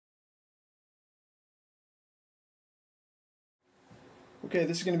Okay,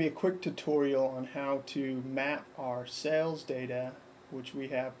 this is going to be a quick tutorial on how to map our sales data, which we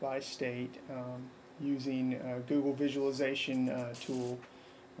have by state, using a Google visualization tool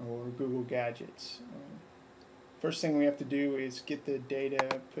or Google Gadgets. First thing we have to do is get the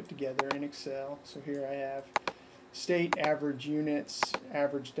data put together in Excel. So here I have state average units,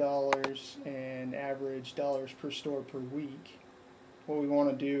 average dollars, and average dollars per store per week. What we want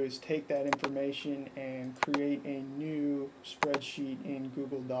to do is take that information and create a new spreadsheet in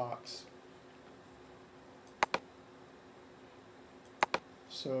Google Docs.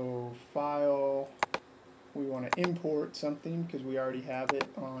 So file, we want to import something because we already have it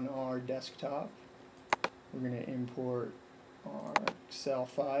on our desktop. We're going to import our Excel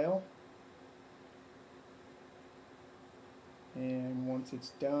file, and once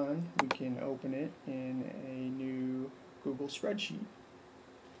it's done we can open it in a new Google spreadsheet.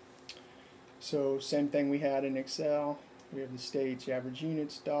 So same thing we had in Excel. We have the states, average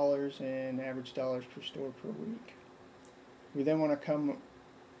units, dollars, and average dollars per store per week. We then want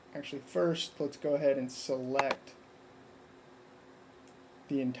to first let's go ahead and select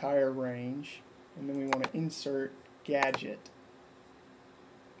the entire range, and then we want to insert gadget.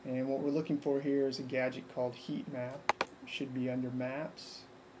 And what we're looking for here is a gadget called heat map. It should be under maps.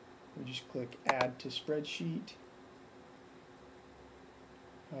 We just click add to spreadsheet.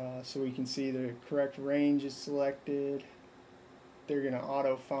 So we can see the correct range is selected. They're going to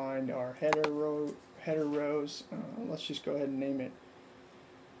auto find our header rows. Let's just go ahead and name it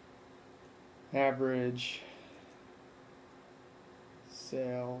average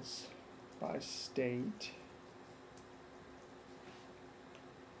sales by state.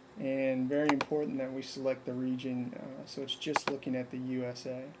 And very important that we select the region, so it's just looking at the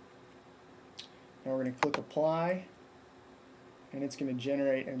USA. Now we're going to click apply, and it's going to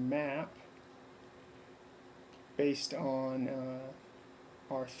generate a map based on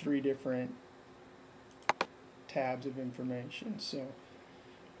our three different tabs of information. So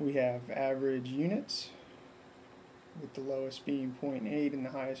we have average units, with the lowest being 0.8 and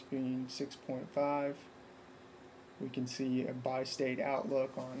the highest being 6.5. We can see a by state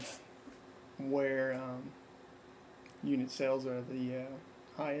outlook on where unit sales are the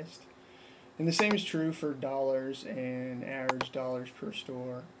highest. And the same is true for dollars and average dollars per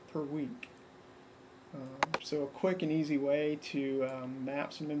store per week. So a quick and easy way to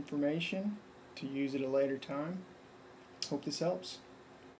map some information to use at a later time. Hope this helps.